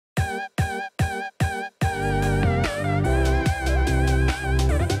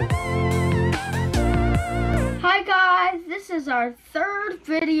is our third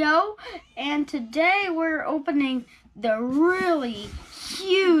video, and today we're opening the really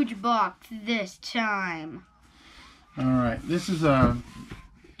huge box this time. Alright, this is a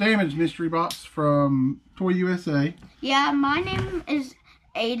damaged mystery box from Toyusa. Yeah, my name is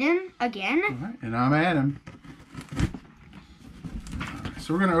Aiden again. Alright, and I'm Adam.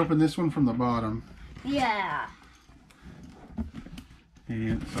 So we're going to open this one from the bottom. Yeah.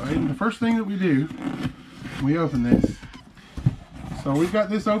 And so Aiden, the first thing that we do, we open this. So we've got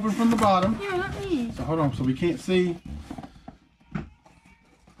this open from the bottom. Here, let me. So hold on, so we can't see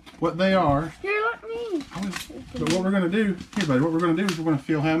what they are. Here, let me. But what we're going to do, here buddy, what we're going to do is we're going to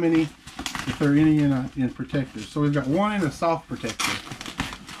feel how many, if there are any in protectors. So we've got one in a soft protector.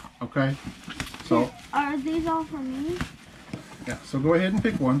 Okay? So Are these all for me? yeah, so go ahead and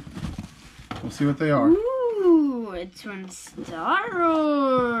pick one. We'll see what they are. Ooh, it's from Star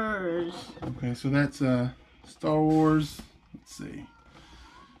Wars. Okay, so that's Star Wars, let's see.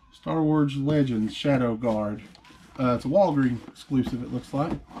 Star Wars Legends Shadow Guard. It's a Walgreens exclusive, it looks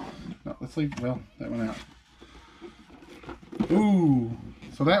like. No, let's leave, well, that one out. Ooh,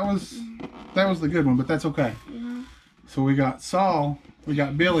 so that was the good one, but that's okay. Yeah. So we got Saul, we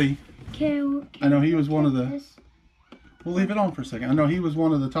got Billy. Can I know he was one of the, this? we'll leave it on for a second. I know he was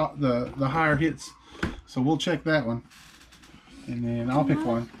one of the top, the higher hits, so we'll check that one. And then I'll pick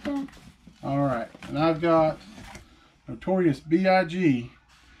one. Alright, and I've got Notorious B.I.G.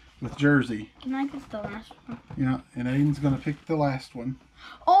 with Jersey. Can I get the last one? Yeah, and Aiden's going to pick the last one.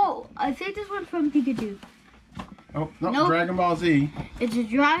 Oh, I think this one's from Pikachu. Oh, no, Nope. Dragon Ball Z. It's a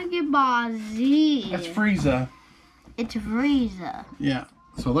Dragon Ball Z. That's Frieza. It's Frieza. Yeah,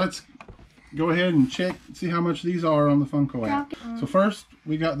 so let's go ahead and check, see how much these are on the Funko app. So first,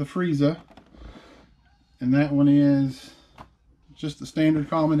 we got the Frieza. And that one is just the standard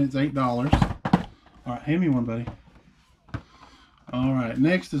common, it's $8. Alright, hand me one, buddy. Alright,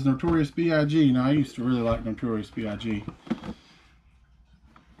 next is Notorious B.I.G. Now, I used to really like Notorious B.I.G.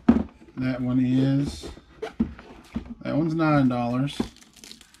 That one is, that one's $9.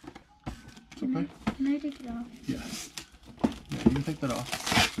 It's okay. Can I take it off? Yeah. Yeah, you can take that off.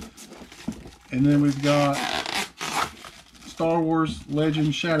 And then we've got Star Wars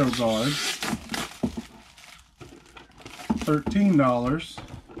Legend Shadow Guard. $13.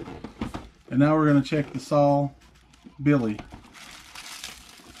 And now we're going to check the Saul Billy.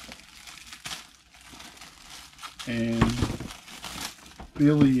 And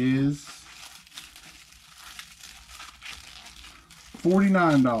Billy is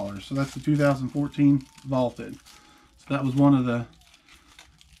 $49. So that's the 2014 vaulted. So that was one of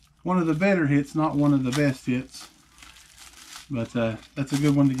the better hits, not one of the best hits. But that's a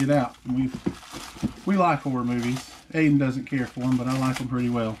good one to get out. We like horror movies. Aiden doesn't care for them, but I like them pretty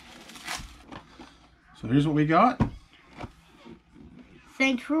well. So here's what we got.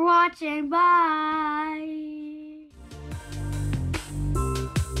 Thanks for watching. Bye.